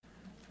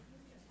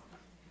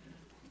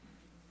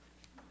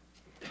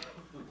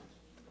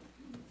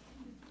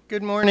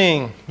Good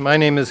morning. My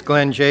name is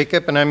Glenn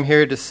Jacob, and I'm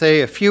here to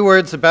say a few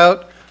words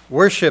about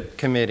Worship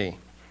Committee.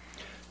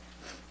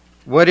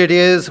 What it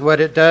is, what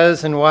it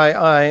does, and why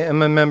I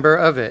am a member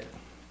of it.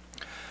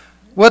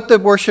 What the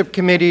Worship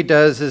Committee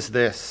does is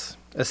this: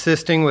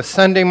 assisting with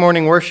Sunday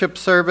morning worship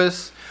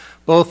service,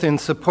 both in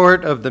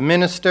support of the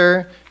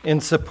minister,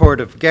 in support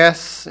of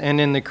guests,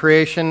 and in the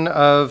creation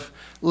of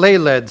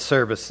lay-led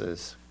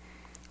services.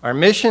 Our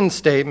mission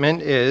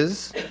statement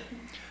is: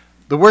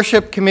 the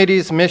Worship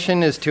Committee's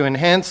mission is to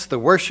enhance the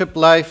worship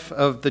life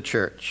of the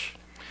church.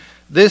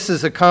 This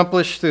is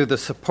accomplished through the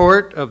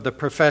support of the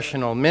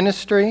professional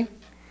ministry,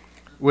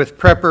 with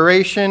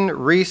preparation,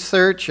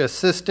 research,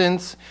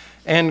 assistance,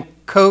 and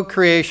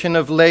co-creation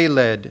of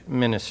lay-led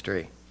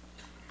ministry.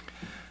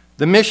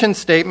 The mission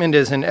statement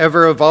is an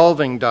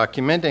ever-evolving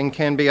document and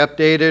can be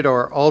updated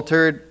or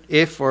altered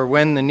if or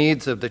when the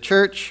needs of the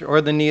church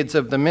or the needs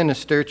of the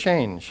minister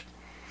change.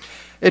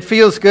 It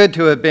feels good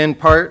to have been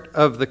part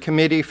of the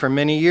committee for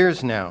many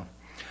years now.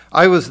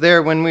 I was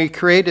there when we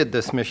created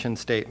this mission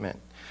statement.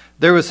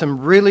 There was some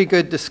really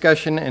good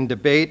discussion and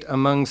debate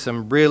among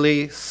some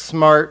really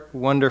smart,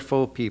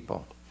 wonderful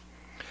people.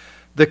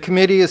 The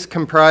committee is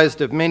comprised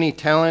of many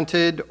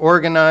talented,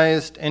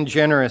 organized, and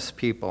generous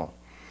people.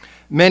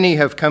 Many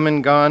have come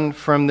and gone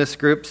from this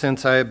group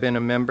since I have been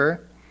a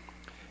member.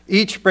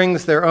 Each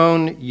brings their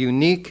own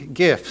unique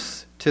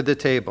gifts to the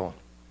table.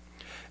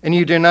 And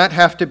you do not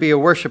have to be a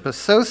worship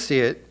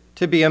associate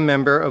to be a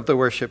member of the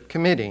Worship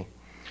Committee.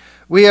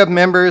 We have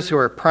members who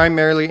are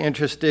primarily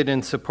interested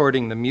in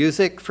supporting the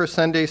music for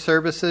Sunday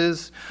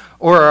services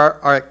or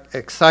are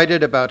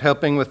excited about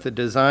helping with the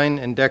design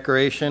and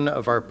decoration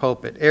of our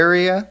pulpit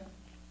area.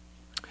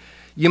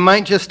 You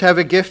might just have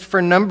a gift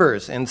for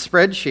numbers and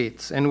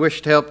spreadsheets and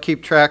wish to help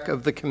keep track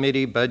of the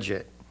committee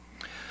budget.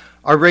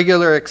 Our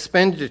regular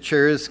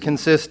expenditures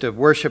consist of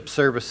worship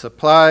service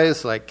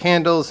supplies like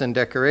candles and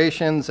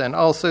decorations, and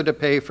also to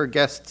pay for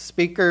guest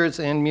speakers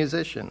and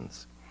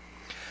musicians.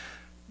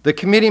 The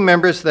committee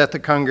members that the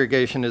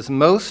congregation is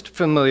most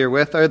familiar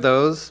with are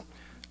those,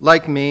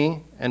 like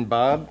me and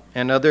Bob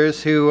and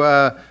others, who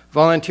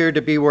volunteer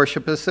to be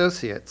worship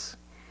associates.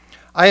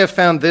 I have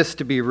found this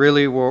to be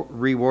really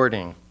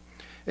rewarding.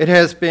 It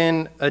has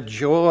been a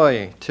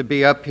joy to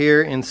be up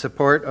here in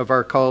support of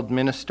our called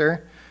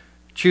minister,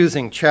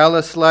 choosing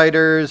chalice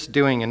lighters,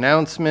 doing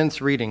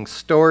announcements, reading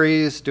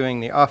stories, doing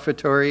the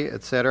offertory,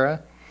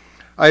 etc.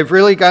 I've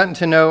really gotten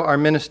to know our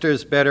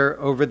ministers better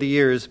over the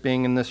years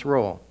being in this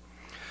role.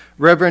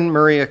 Reverend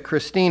Maria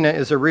Christina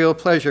is a real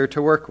pleasure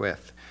to work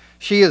with.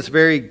 She is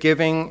very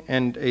giving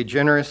and a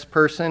generous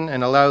person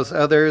and allows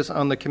others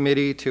on the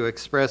committee to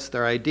express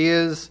their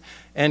ideas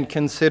and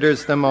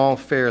considers them all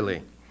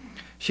fairly.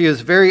 She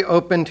is very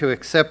open to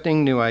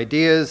accepting new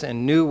ideas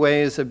and new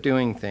ways of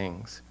doing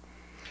things.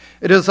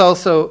 It is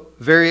also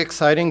very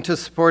exciting to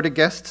support a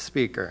guest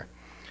speaker.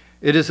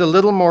 It is a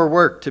little more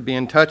work to be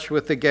in touch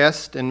with the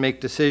guest and make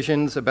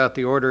decisions about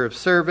the order of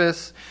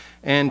service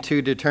and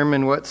to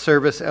determine what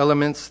service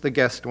elements the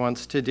guest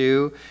wants to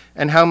do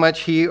and how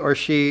much he or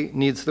she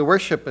needs the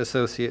worship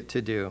associate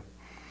to do,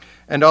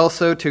 and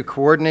also to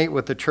coordinate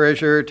with the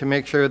treasurer to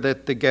make sure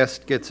that the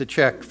guest gets a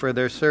check for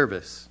their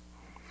service.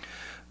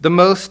 The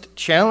most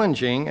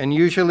challenging and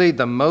usually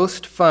the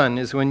most fun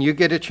is when you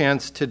get a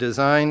chance to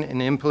design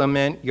and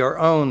implement your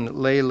own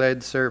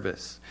lay-led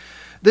service.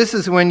 This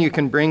is when you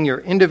can bring your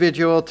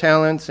individual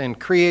talents and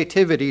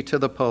creativity to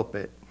the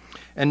pulpit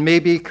and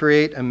maybe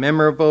create a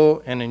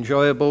memorable and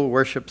enjoyable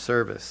worship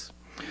service.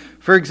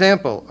 For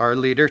example, our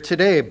leader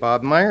today,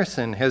 Bob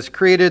Meyerson, has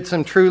created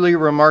some truly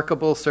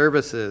remarkable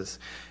services.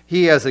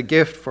 He has a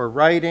gift for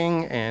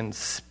writing and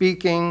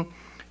speaking.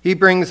 He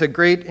brings a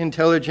great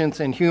intelligence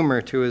and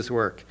humor to his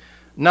work,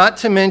 not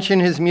to mention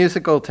his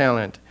musical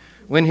talent.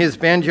 When his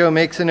banjo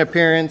makes an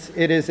appearance,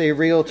 it is a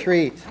real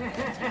treat.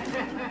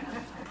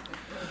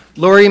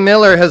 Lori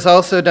Miller has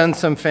also done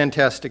some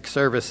fantastic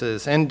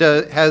services and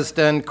has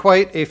done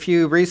quite a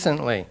few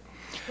recently.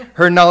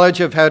 Her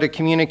knowledge of how to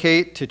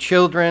communicate to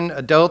children,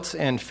 adults,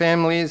 and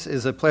families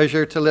is a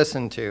pleasure to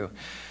listen to.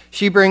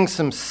 She brings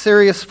some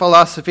serious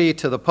philosophy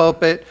to the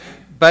pulpit,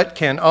 but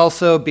can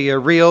also be a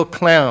real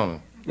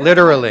clown.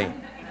 Literally.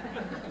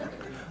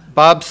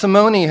 Bob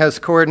Simone has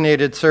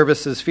coordinated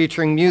services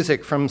featuring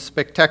music from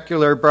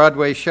spectacular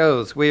Broadway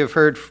shows. We have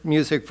heard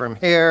music from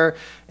Hair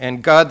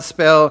and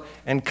Godspell,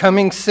 and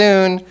coming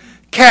soon,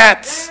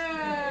 Cats!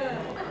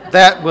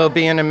 That will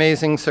be an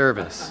amazing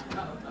service.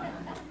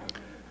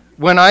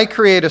 When I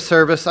create a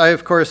service, I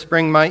of course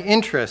bring my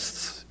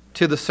interests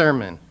to the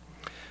sermon.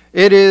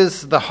 It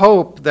is the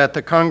hope that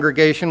the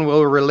congregation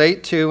will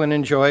relate to and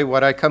enjoy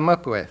what I come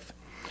up with.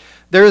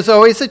 There is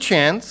always a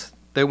chance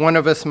that one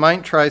of us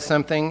might try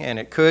something and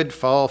it could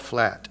fall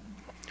flat.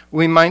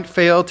 We might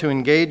fail to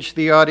engage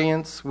the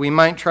audience. We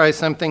might try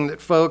something that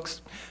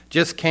folks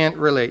just can't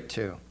relate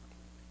to.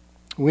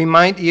 We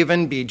might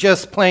even be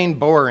just plain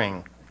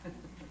boring.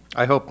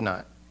 I hope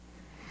not.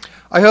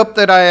 I hope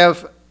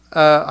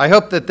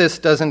that this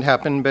doesn't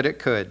happen, but it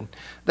could.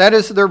 That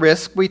is the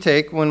risk we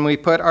take when we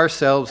put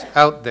ourselves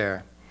out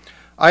there.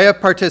 I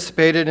have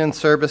participated in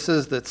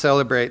services that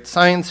celebrate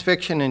science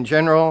fiction in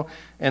general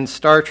and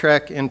Star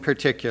Trek in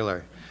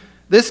particular.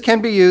 This can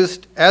be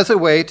used as a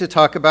way to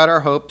talk about our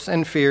hopes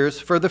and fears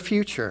for the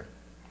future.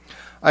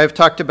 I have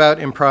talked about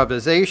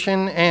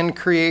improvisation and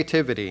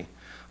creativity.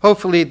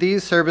 Hopefully,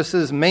 these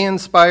services may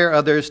inspire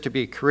others to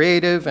be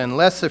creative and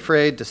less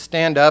afraid to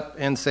stand up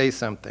and say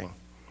something.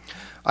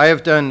 I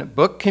have done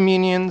book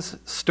communions,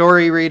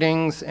 story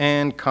readings,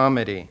 and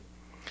comedy.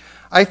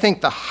 I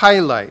think the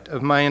highlight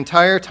of my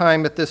entire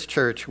time at this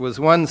church was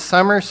one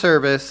summer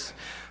service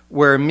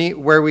where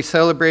we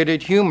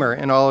celebrated humor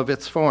in all of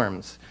its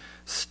forms.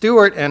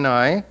 Stuart and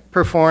I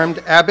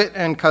performed Abbott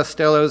and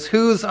Costello's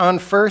Who's on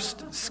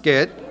First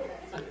skit,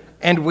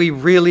 and we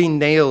really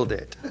nailed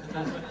it.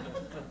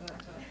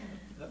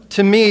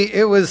 To me,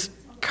 it was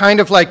kind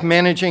of like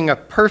managing a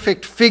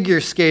perfect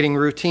figure skating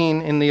routine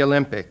in the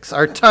Olympics.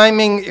 Our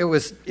timing, it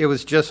was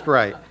just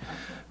right.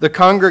 The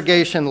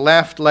congregation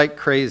laughed like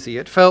crazy.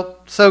 It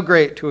felt so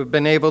great to have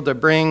been able to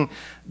bring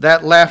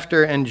that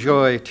laughter and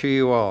joy to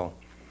you all.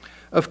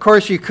 Of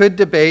course, you could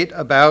debate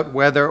about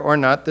whether or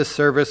not this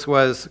service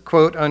was,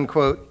 quote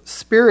unquote,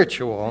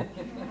 spiritual,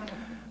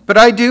 but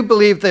I do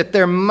believe that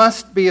there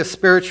must be a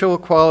spiritual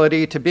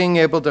quality to being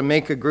able to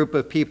make a group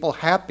of people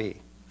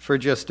happy for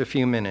just a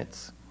few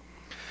minutes.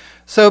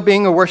 So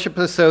being a worship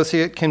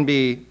associate can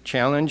be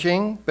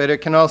challenging, but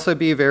it can also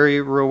be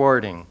very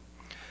rewarding.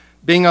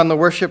 Being on the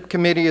worship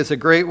committee is a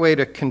great way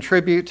to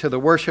contribute to the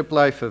worship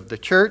life of the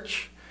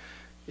church.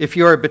 If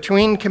you are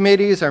between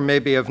committees or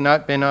maybe have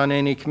not been on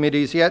any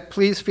committees yet,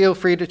 please feel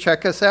free to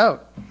check us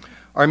out.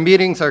 Our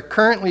meetings are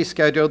currently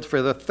scheduled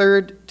for the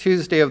third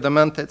Tuesday of the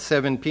month at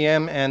 7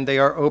 p.m., and they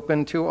are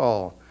open to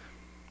all.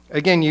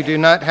 Again, you do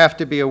not have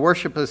to be a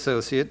worship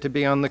associate to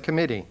be on the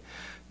committee.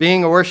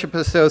 Being a worship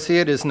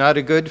associate is not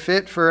a good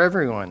fit for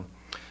everyone.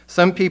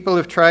 Some people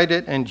have tried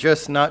it and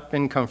just not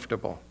been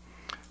comfortable.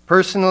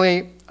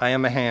 Personally, I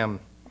am a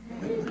ham.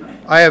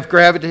 I have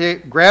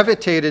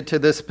gravitated to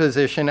this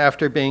position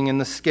after being in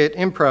the skit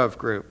improv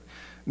group.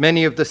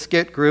 Many of the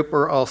skit group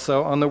were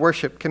also on the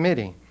worship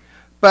committee.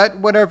 But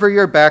whatever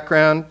your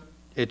background,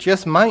 it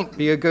just might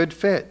be a good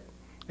fit.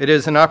 It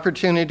is an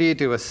opportunity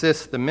to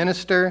assist the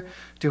minister,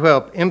 to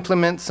help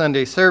implement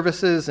Sunday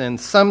services, and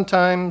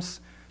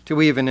sometimes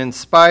to even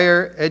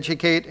inspire,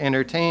 educate,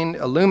 entertain,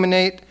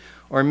 illuminate,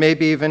 or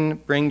maybe even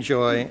bring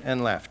joy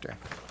and laughter.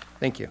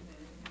 Thank you.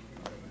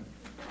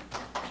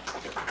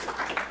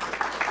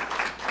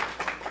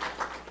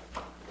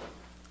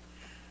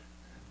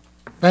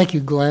 Thank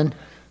you, Glenn.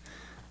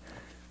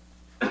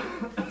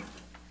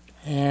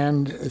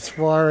 And as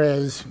far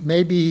as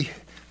maybe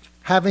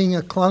having a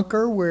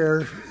clunker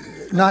where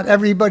not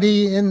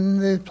everybody in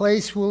the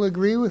place will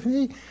agree with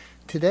me,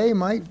 today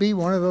might be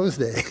one of those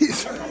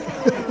days.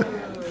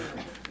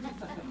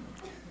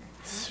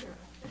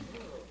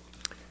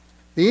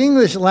 The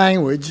English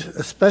language,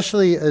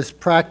 especially as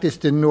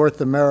practiced in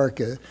North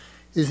America,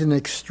 is an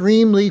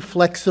extremely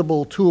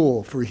flexible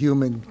tool for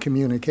human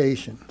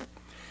communication.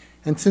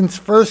 And since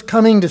first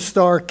coming to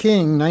Starr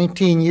King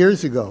 19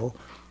 years ago,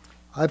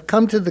 I've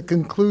come to the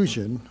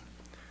conclusion,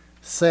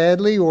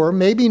 sadly or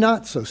maybe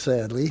not so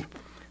sadly,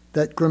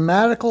 that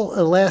grammatical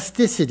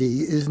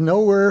elasticity is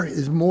nowhere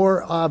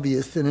more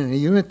obvious than in a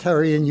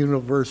Unitarian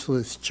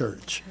Universalist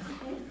church.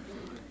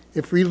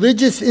 If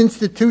religious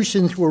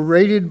institutions were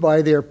rated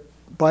by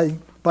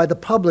the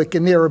public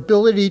in their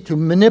ability to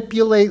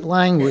manipulate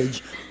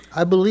language,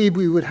 I believe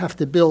we would have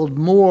to build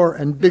more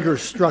and bigger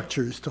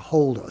structures to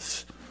hold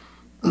us.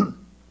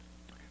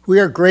 We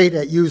are great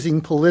at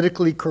using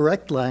politically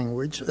correct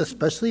language,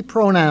 especially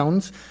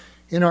pronouns,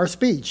 in our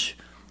speech.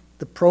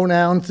 The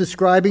pronouns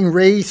describing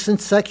race and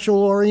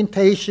sexual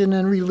orientation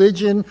and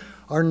religion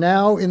are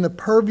now in the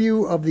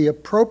purview of the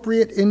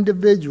appropriate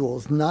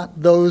individuals,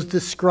 not those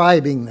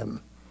describing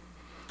them.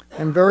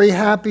 I'm very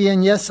happy,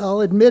 and yes,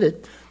 I'll admit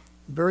it,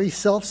 very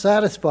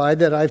self-satisfied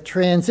that I've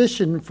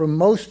transitioned from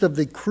most of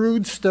the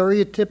crude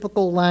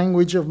stereotypical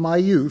language of my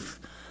youth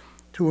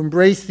to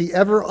embrace the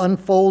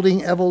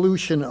ever-unfolding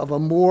evolution of a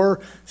more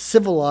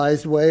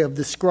civilized way of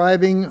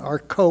describing our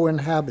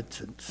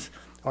co-inhabitants,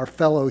 our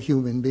fellow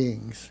human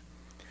beings.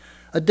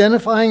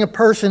 Identifying a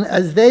person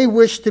as they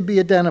wish to be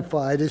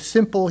identified is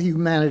simple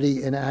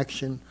humanity in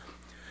action.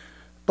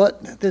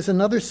 But there's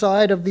another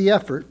side of the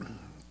effort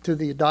to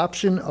the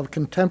adoption of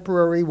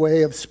contemporary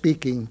way of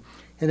speaking,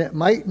 and it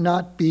might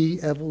not be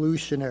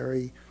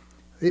evolutionary.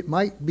 It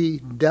might be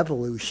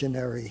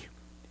devolutionary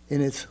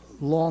in its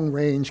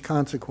long-range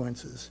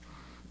consequences.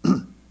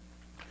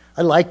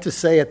 I'd like to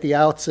say at the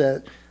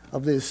outset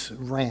of this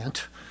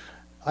rant,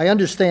 I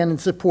understand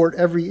and support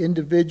every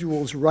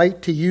individual's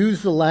right to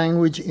use the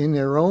language in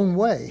their own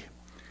way,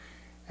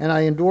 and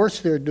I endorse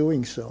their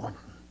doing so.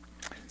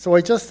 So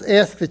I just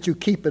ask that you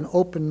keep an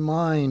open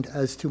mind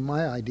as to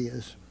my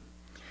ideas.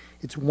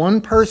 It's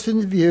one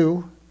person's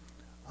view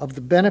of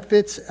the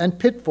benefits and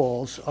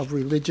pitfalls of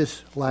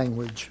religious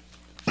language.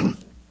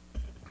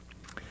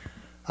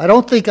 I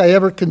don't think I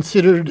ever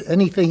considered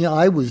anything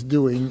I was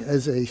doing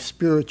as a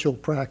spiritual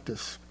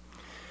practice.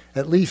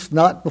 at least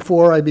not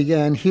before I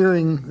began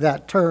hearing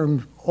that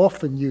term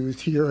often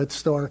used here at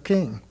Starr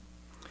King.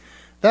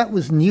 That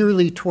was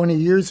nearly 20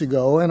 years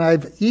ago, and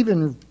I've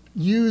even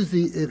used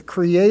the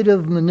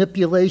creative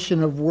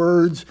manipulation of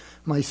words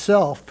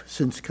myself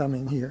since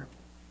coming here.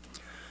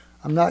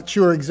 I'm not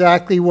sure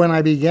exactly when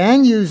I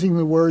began using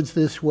the words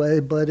this way,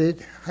 but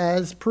it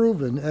has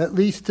proven, at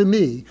least to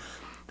me,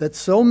 that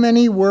so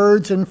many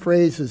words and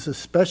phrases,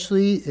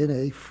 especially in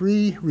a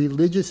free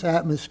religious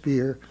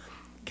atmosphere,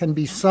 can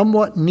be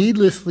somewhat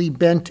needlessly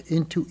bent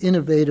into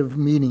innovative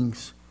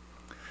meanings.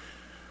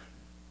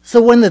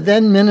 So when the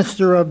then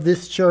minister of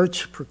this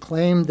church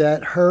proclaimed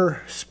that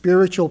her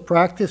spiritual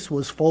practice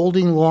was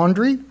folding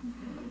laundry,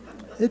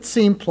 it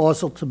seemed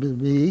plausible to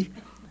me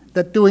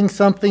that doing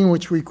something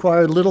which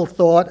required little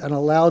thought and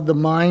allowed the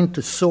mind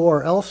to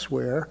soar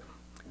elsewhere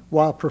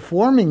while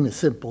performing the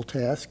simple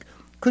task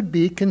could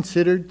be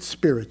considered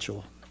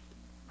spiritual.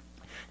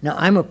 Now,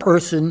 I'm a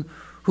person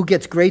who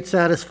gets great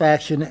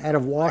satisfaction out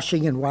of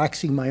washing and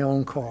waxing my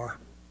own car.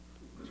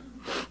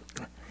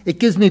 It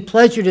gives me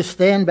pleasure to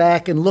stand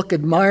back and look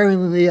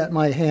admiringly at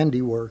my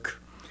handiwork.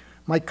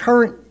 My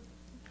current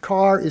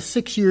car is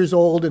 6 years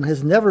old and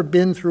has never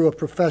been through a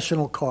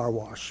professional car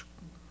wash.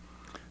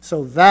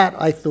 So that,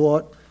 I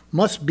thought,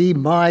 must be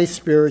my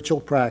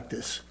spiritual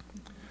practice.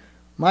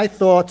 My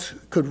thoughts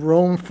could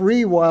roam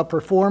free while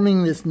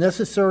performing this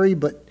necessary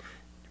but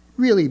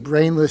really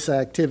brainless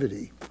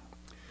activity.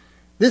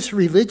 This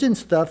religion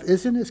stuff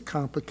isn't as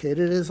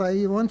complicated as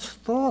I once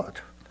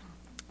thought.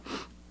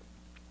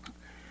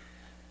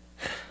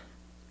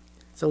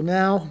 So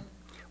now,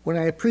 when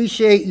I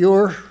appreciate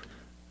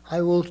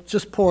I will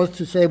just pause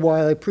to say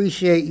while I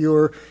appreciate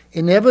your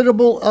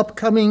inevitable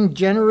upcoming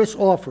generous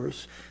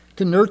offers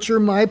to nurture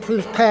my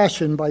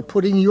passion by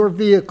putting your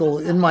vehicle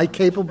in my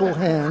capable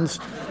hands,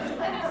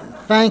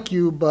 thank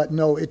you, but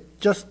no,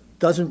 it just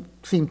doesn't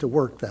seem to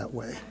work that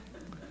way.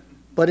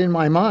 But in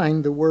my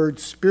mind, the word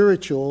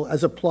spiritual,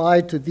 as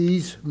applied to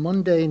these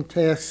mundane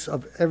tasks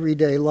of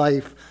everyday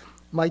life,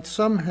 might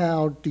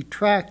somehow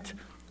detract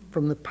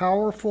from the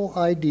powerful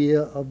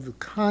idea of the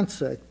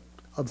concept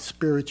of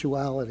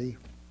spirituality.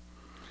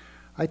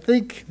 I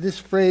think this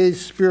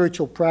phrase,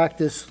 spiritual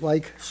practice,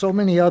 like so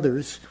many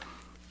others,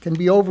 can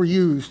be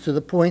overused to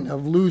the point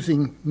of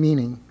losing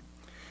meaning.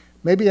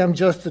 Maybe I'm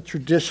just a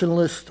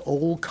traditionalist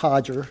old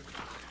codger,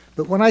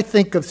 but when I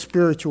think of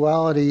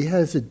spirituality, it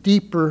has a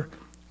deeper,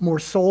 more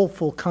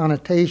soulful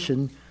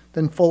connotation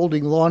than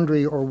folding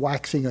laundry or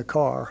waxing a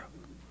car.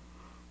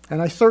 And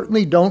I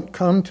certainly don't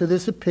come to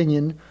this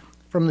opinion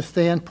from the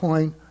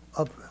standpoint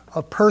of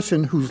a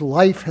person whose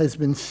life has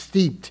been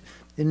steeped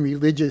in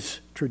religious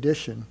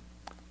tradition.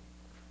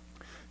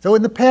 So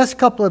in the past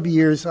couple of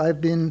years, I've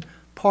been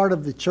part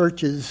of the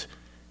church's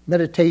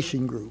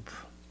meditation group.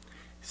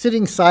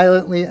 Sitting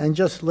silently and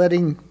just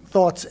letting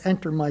thoughts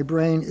enter my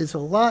brain is a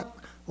lot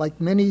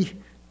like many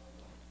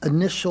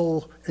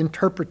initial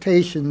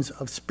interpretations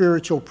of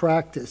spiritual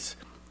practice.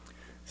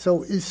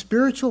 So is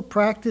spiritual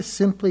practice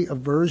simply a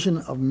version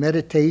of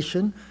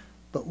meditation,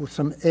 but with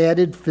some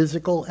added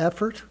physical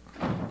effort?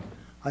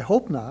 I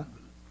hope not.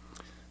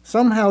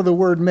 Somehow the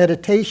word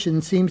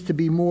meditation seems to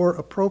be more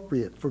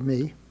appropriate for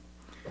me.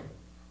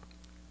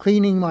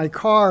 Cleaning my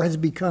car has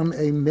become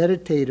a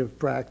meditative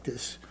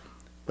practice,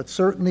 but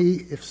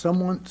certainly if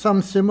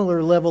some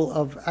similar level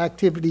of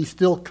activity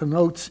still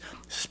connotes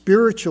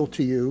spiritual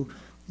to you,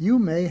 you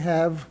may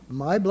have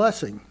my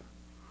blessing.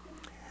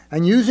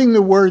 And using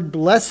the word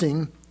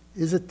blessing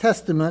is a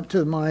testament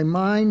to my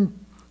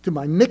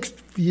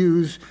mixed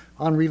views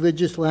on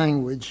religious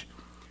language.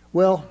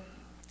 Well,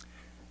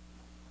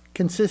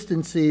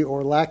 consistency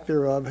or lack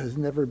thereof has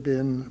never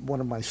been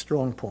one of my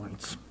strong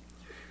points.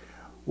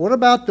 What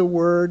about the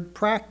word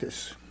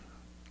practice?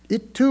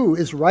 It too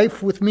is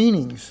rife with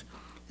meanings.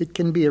 It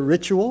can be a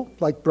ritual,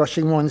 like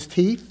brushing one's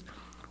teeth,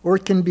 or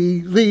it can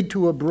lead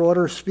to a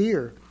broader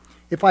sphere.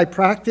 If I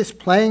practice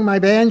playing my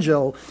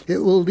banjo, it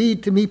will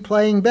lead to me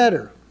playing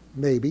better,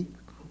 maybe.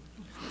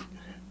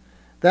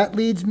 That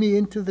leads me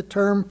into the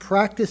term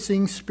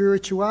practicing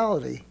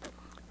spirituality.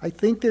 I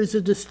think there's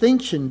a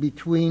distinction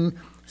between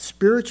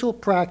spiritual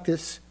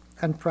practice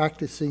and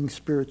practicing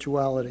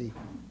spirituality.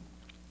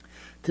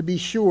 To be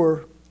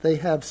sure, they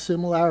have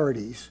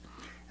similarities.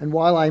 And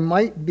while I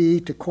might be,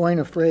 to coin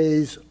a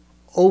phrase,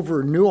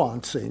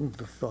 over-nuancing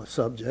the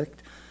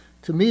subject,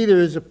 to me there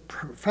is a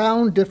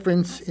profound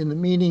difference in the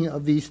meaning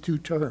of these two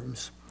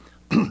terms.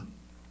 In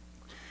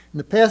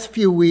the past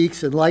few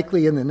weeks, and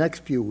likely in the next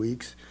few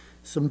weeks,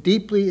 some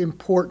deeply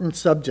important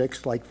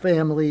subjects like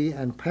family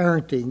and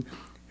parenting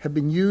have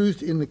been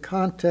used in the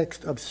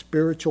context of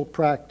spiritual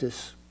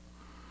practice.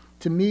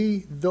 To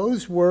me,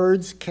 those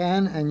words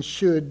can and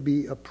should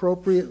be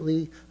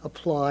appropriately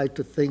applied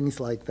to things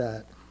like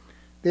that.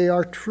 They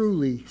are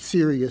truly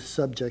serious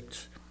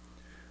subjects.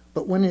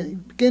 But when you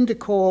begin to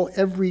call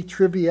every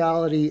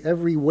triviality,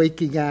 every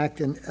waking act,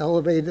 and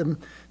elevate them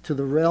to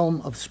the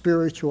realm of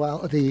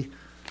spirituality,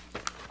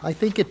 I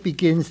think it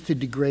begins to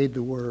degrade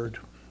the word.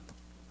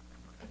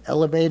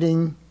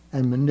 Elevating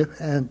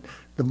and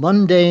The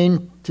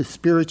mundane to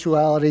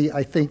spirituality,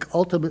 I think,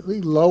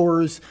 ultimately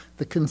lowers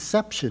the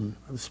conception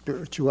of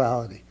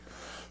spirituality.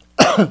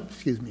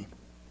 Excuse me.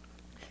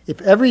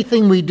 If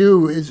everything we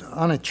do is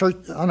on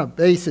a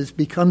basis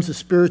becomes a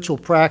spiritual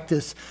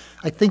practice,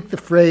 I think the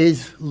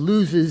phrase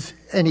loses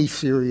any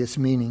serious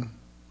meaning.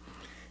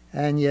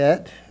 And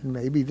yet,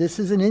 maybe this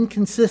is an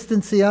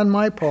inconsistency on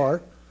my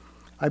part,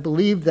 I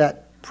believe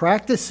that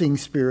practicing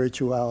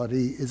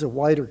spirituality is a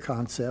wider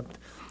concept,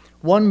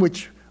 one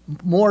which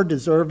more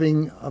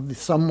deserving of the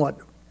somewhat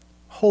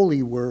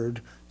holy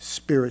word,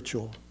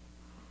 spiritual.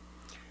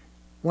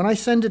 When I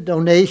send a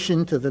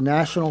donation to the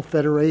National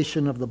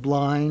Federation of the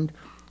Blind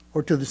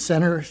or to the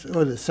Center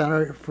for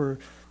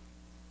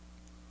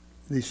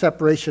the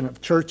Separation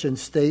of Church and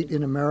State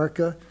in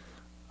America,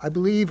 I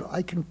believe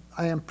I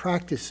am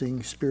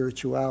practicing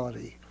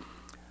spirituality.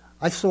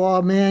 I saw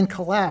a man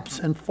collapse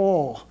and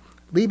fall,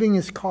 leaving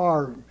his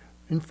car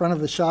in front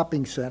of the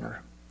shopping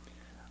center.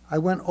 I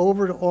went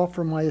over to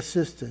offer my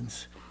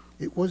assistance.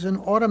 It was an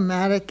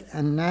automatic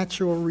and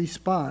natural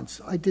response.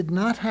 I did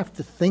not have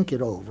to think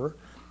it over.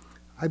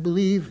 I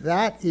believe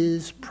that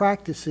is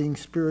practicing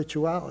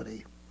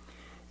spirituality.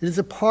 It is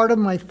a part of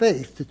my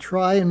faith to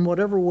try in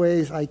whatever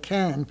ways I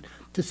can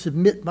to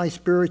submit my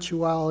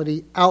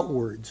spirituality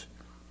outwards.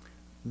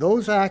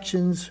 Those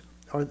actions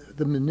are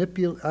the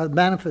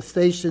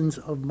manifestations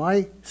of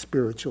my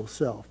spiritual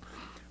self,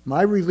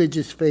 my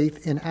religious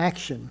faith in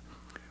action,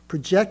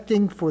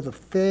 projecting for the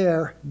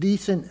fair,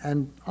 decent,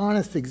 and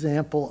honest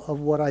example of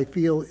what I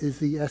feel is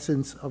the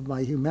essence of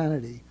my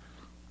humanity.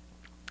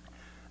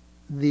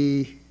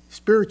 The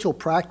spiritual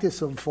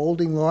practice of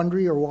folding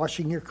laundry or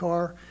washing your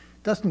car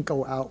doesn't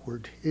go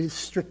outward. It is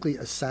strictly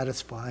a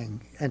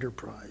satisfying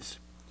enterprise.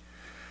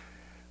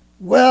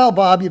 Well,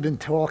 Bob, you've been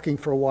talking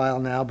for a while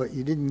now, but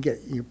I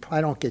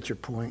don't get your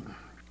point.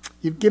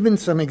 You've given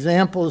some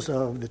examples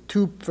of the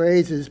two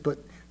phrases, but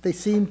they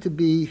seem to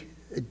be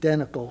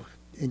identical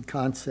in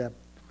concept.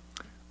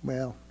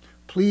 Well,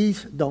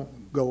 please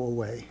don't go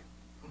away.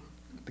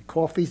 The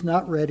coffee's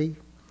not ready.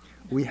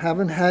 We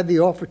haven't had the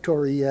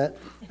offertory yet,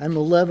 and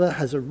Mileva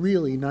has a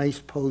really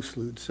nice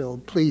postlude, so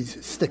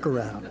please stick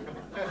around.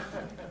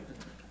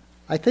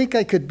 I think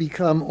I could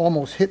become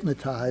almost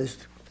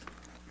hypnotized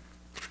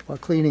while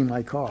cleaning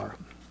my car.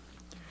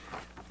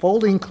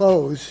 Folding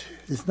clothes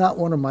is not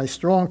one of my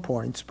strong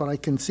points, but I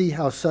can see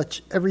how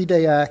such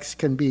everyday acts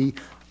can be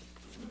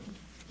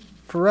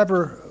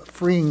forever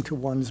freeing to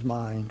one's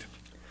mind.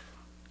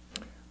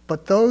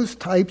 But those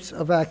types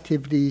of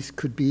activities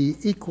could be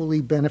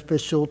equally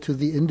beneficial to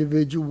the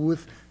individual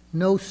with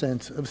no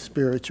sense of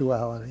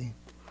spirituality.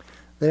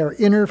 They are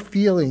inner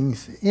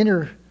feelings,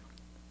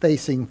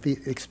 inner-facing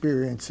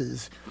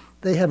experiences.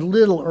 They have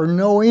little or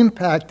no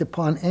impact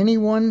upon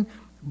anyone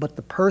but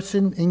the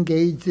person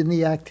engaged in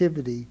the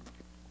activity.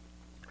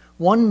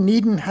 One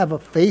needn't have a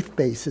faith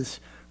basis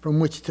from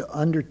which to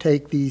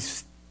undertake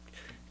these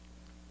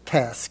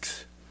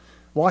tasks.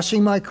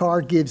 Washing my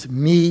car gives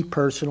me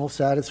personal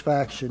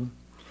satisfaction.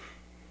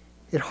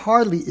 It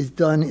hardly is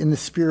done in the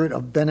spirit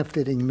of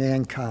benefiting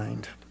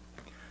mankind.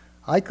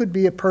 I could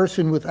be a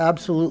person with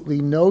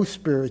absolutely no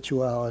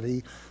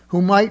spirituality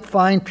who might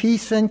find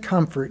peace and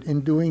comfort in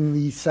doing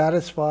these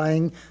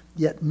satisfying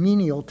yet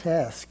menial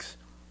tasks.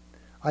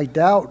 I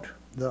doubt,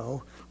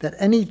 though, that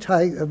any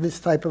type of this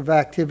type of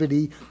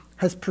activity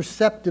has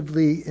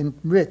perceptively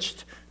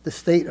enriched the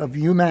state of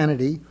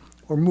humanity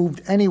or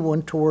moved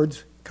anyone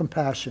towards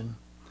compassion.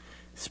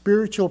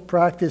 Spiritual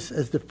practice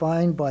as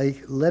defined by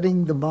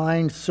letting the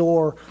mind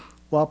soar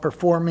while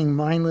performing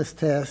mindless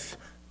tasks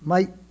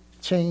might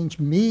change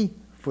me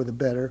for the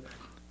better,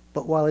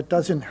 but while it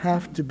doesn't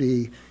have to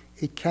be,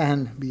 it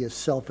can be a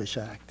selfish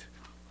act.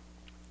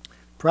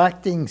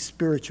 Practicing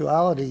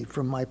spirituality,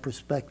 from my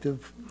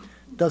perspective,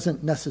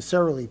 doesn't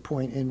necessarily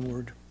point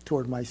inward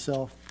toward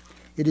myself.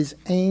 It is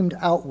aimed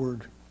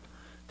outward.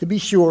 To be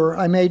sure,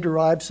 I may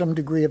derive some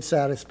degree of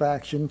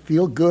satisfaction,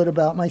 feel good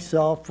about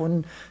myself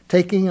when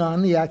taking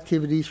on the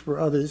activities for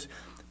others,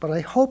 but I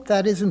hope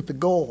that isn't the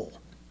goal.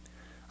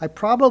 I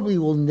probably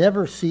will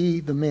never see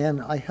the man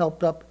I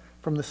helped up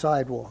from the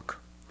sidewalk.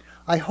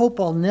 I hope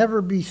I'll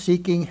never be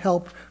seeking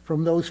help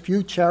from those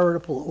few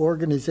charitable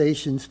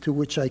organizations to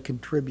which I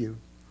contribute.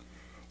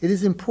 It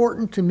is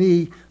important to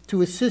me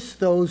to assist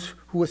those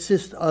who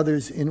assist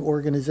others in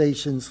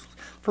organizations,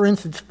 for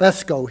instance,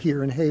 FESCO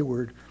here in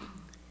Hayward.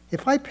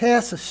 If I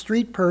pass a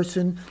street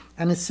person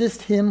and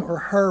assist him or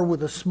her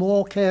with a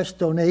small cash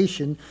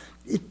donation,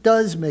 it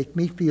does make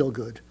me feel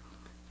good.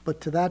 But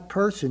to that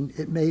person,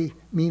 it may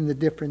mean the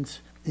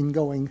difference in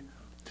going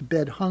to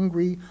bed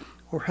hungry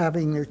or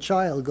having their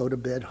child go to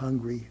bed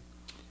hungry.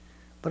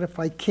 But if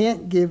I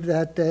can't give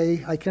that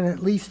day, I can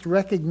at least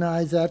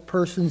recognize that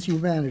person's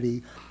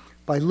humanity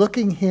by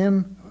looking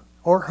him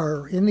or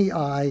her in the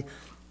eye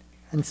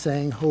and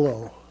saying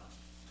hello.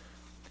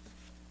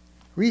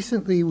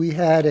 Recently, we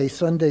had a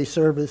Sunday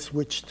service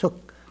which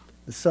took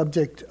the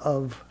subject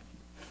of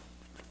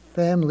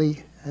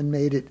family and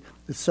made it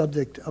the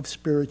subject of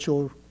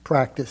spiritual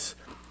practice.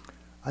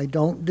 I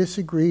don't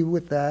disagree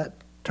with that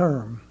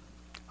term.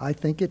 I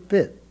think it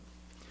fit.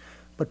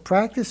 But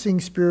practicing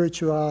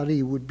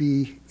spirituality would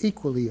be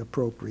equally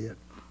appropriate.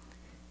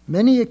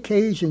 Many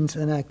occasions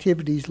and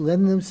activities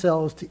lend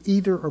themselves to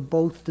either or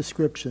both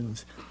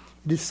descriptions.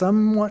 It is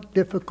somewhat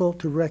difficult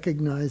to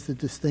recognize the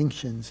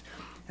distinctions,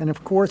 and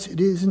of course it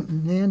isn't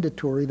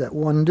mandatory that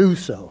one do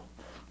so.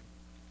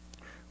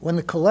 When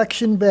the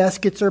collection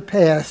baskets are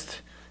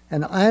passed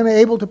and I am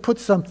able to put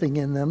something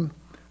in them,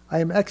 I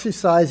am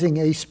exercising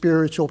a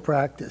spiritual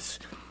practice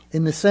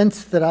in the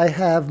sense that I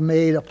have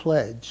made a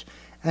pledge,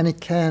 and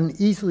it can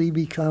easily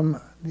become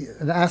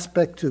an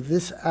aspect of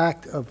this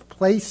act of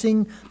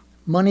placing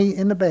money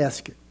in the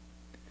basket,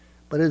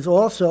 but is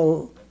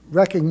also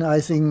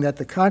recognizing that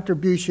the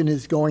contribution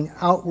is going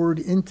outward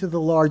into the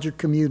larger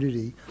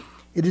community.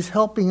 It is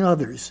helping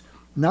others,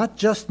 not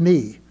just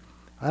me.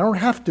 I don't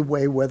have to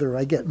weigh whether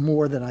I get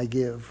more than I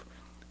give.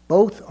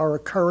 Both are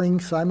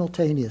occurring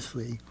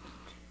simultaneously.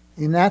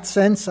 In that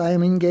sense, I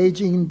am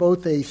engaging in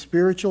both a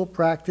spiritual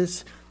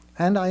practice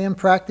and I am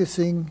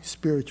practicing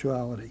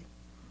spirituality.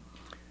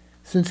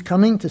 Since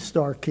coming to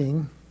Star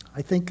King,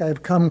 I think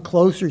I've come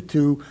closer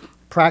to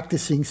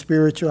practicing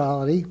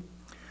spirituality.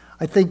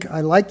 I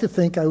like to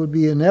think I would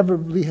be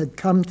inevitably had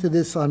come to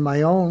this on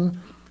my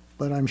own,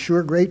 but I'm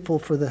sure grateful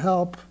for the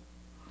help.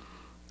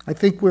 I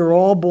think we're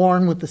all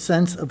born with the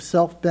sense of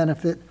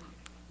self-benefit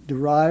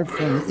derived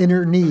from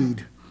inner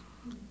need.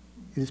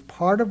 It is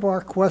part of our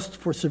quest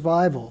for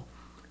survival,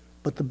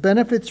 but the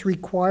benefits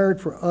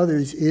required for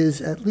others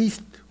is, at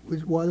least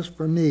it was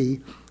for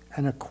me,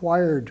 an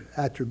acquired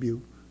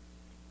attribute.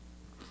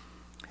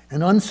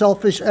 An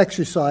unselfish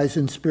exercise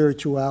in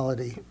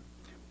spirituality.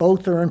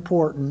 Both are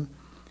important,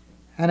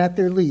 and at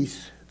their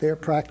least, they are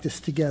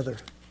practiced together.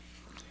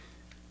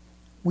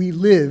 We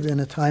live in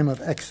a time of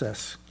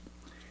excess,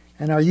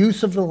 and our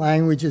use of the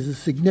language is a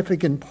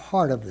significant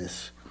part of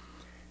this.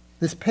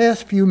 This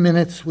past few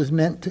minutes was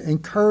meant to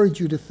encourage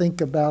you to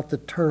think about the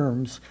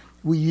terms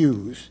we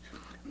use.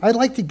 I'd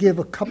like to give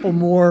a couple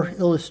more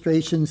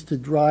illustrations to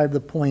drive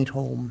the point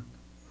home.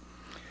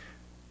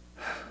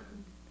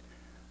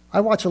 I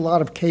watch a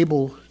lot of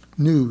cable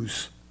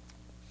news.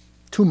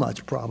 Too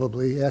much,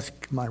 probably.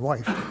 Ask my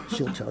wife,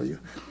 she'll tell you.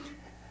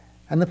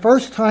 And the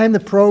first time the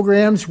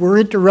programs were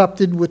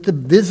interrupted with the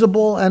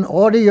visible and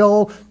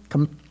audio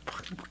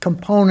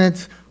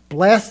components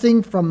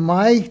blasting from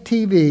my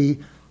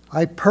TV,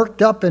 I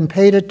perked up and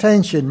paid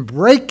attention.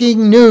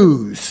 Breaking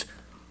news!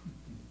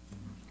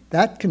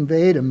 That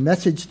conveyed a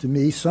message to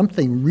me.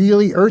 Something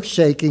really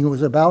earth-shaking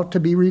was about to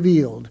be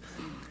revealed.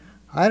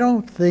 I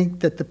don't think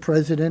that the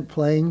president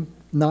playing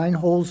 9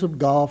 holes of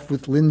golf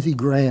with Lindsey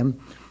Graham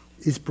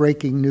is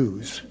breaking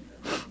news.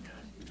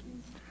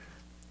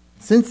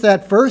 Since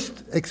that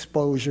first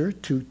exposure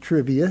to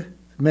trivia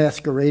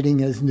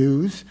masquerading as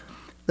news,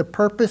 the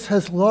purpose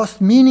has lost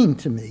meaning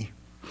to me.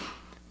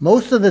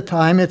 Most of the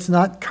time it's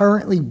not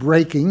currently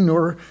breaking,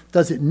 nor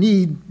does it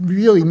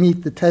really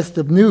meet the test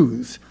of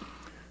news.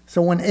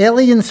 So when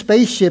alien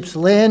spaceships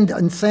land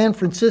in San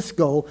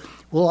Francisco,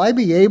 will I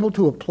be able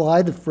to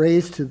apply the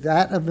phrase to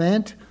that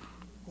event?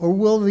 Or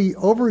will the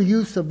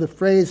overuse of the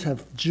phrase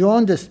have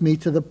jaundiced me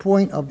to the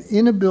point of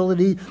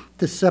inability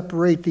to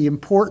separate the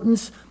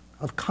importance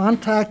of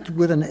contact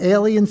with an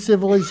alien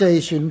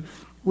civilization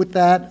with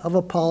that of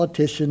a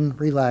politician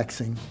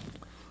relaxing?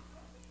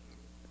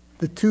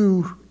 The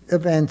two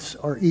events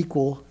are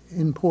equal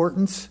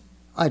importance?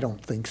 I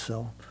don't think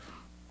so.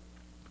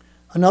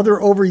 Another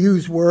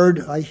overused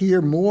word I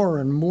hear more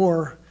and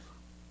more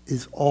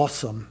is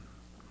awesome.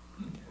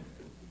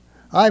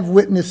 I've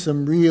witnessed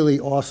some really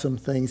awesome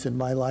things in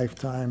my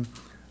lifetime.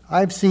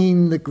 I've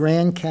seen the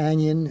Grand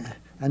Canyon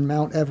and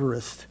Mount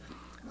Everest.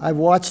 I've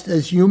watched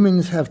as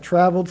humans have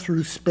traveled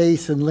through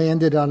space and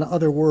landed on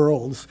other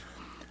worlds.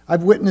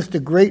 I've witnessed the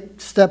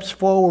great steps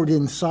forward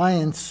in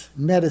science,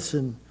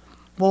 medicine,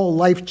 all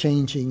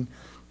life-changing.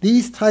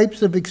 These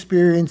types of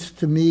experience,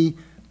 to me,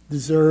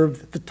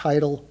 deserve the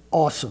title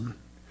awesome.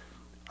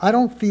 I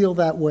don't feel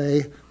that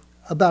way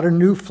about a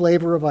new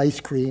flavor of ice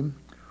cream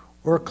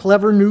or a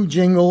clever new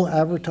jingle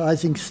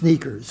advertising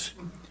sneakers.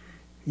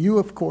 You,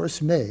 of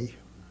course, may.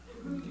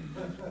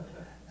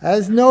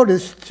 As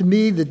noticed, to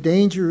me, the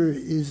danger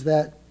is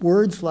that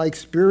words like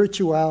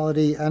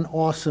spirituality and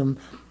awesome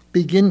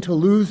begin to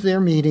lose their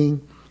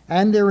meaning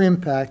and their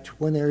impact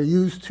when they're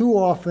used too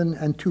often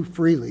and too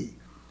freely.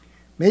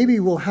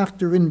 Maybe we'll have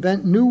to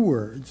invent new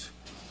words.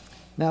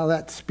 Now,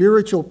 that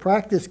spiritual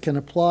practice can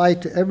apply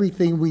to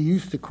everything we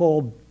used to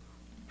call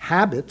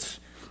habits,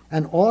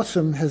 and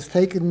awesome has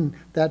taken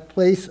that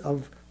place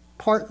of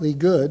partly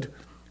good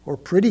or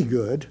pretty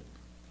good.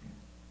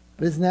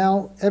 It is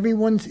now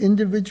everyone's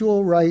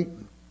individual right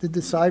to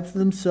decide for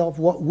themselves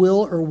what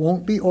will or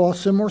won't be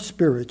awesome or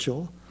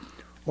spiritual,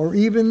 or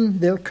even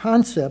their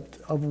concept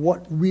of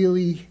what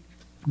really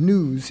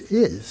news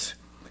is.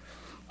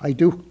 I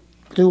do,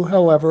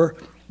 however,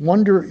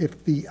 wonder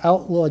if the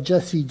outlaw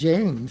Jesse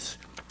James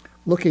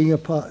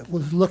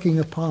was looking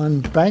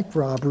upon bank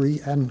robbery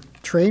and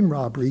train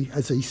robbery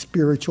as a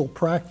spiritual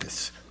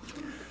practice.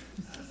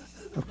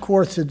 Of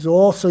course, it's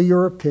also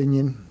your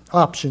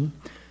option.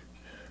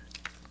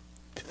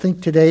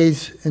 think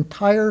today's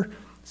entire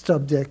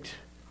subject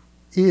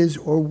is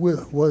or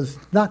was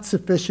not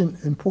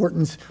sufficient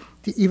importance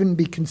to even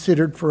be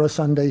considered for a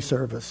Sunday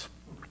service.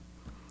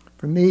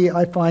 For me,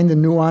 I find the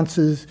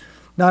nuances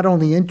not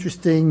only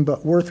interesting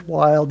but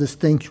worthwhile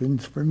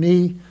distinctions for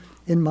me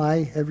in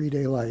my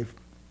everyday life.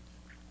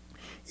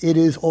 It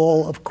is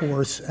all, of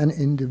course, an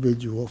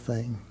individual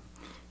thing.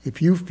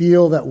 If you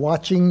feel that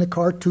watching the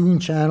Cartoon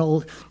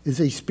Channel is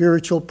a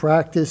spiritual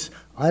practice,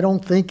 I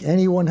don't think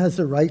anyone has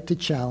the right to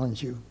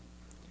challenge you.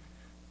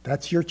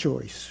 That's your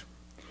choice.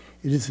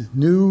 It is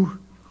new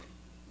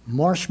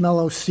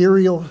marshmallow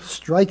cereal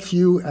strikes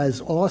you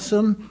as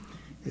awesome.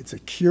 It's a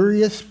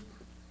curious,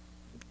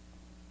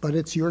 but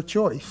it's your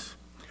choice.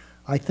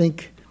 I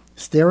think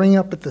staring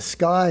up at the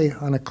sky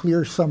on a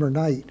clear summer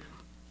night,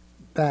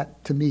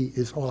 that to me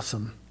is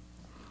awesome.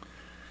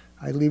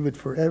 I leave it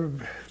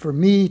for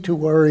me to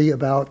worry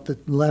about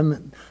and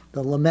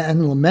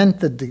lament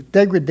the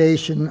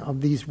degradation of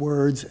these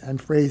words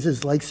and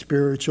phrases like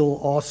spiritual,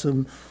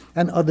 awesome,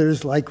 and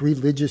others like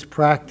religious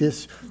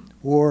practice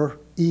or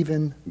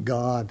even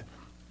God.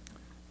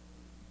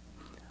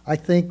 I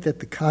think that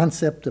the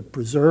concept of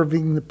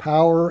preserving the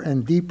power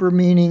and deeper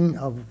meaning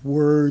of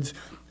words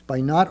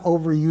by not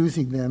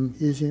overusing them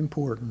is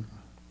important.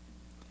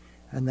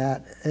 And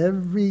that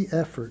every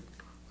effort,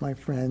 my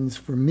friends,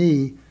 for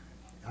me,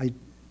 I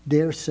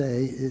dare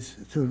say, is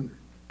to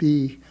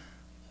be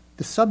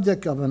the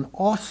subject of an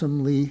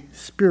awesomely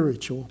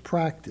spiritual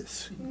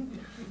practice.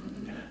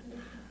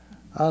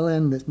 I'll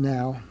end it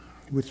now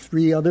with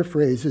 3 other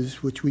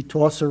phrases which we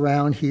toss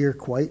around here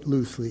quite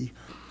loosely.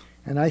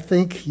 And I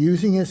think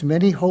using as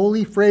many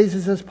holy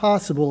phrases as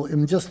possible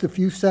in just a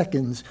few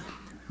seconds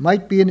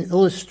might be an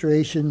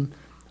illustration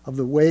of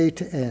the way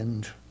to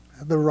end,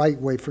 the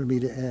right way for me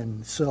to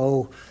end.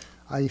 So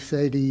I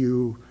say to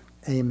you,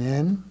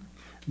 amen,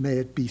 may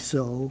it be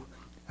so,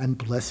 and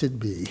blessed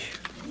be.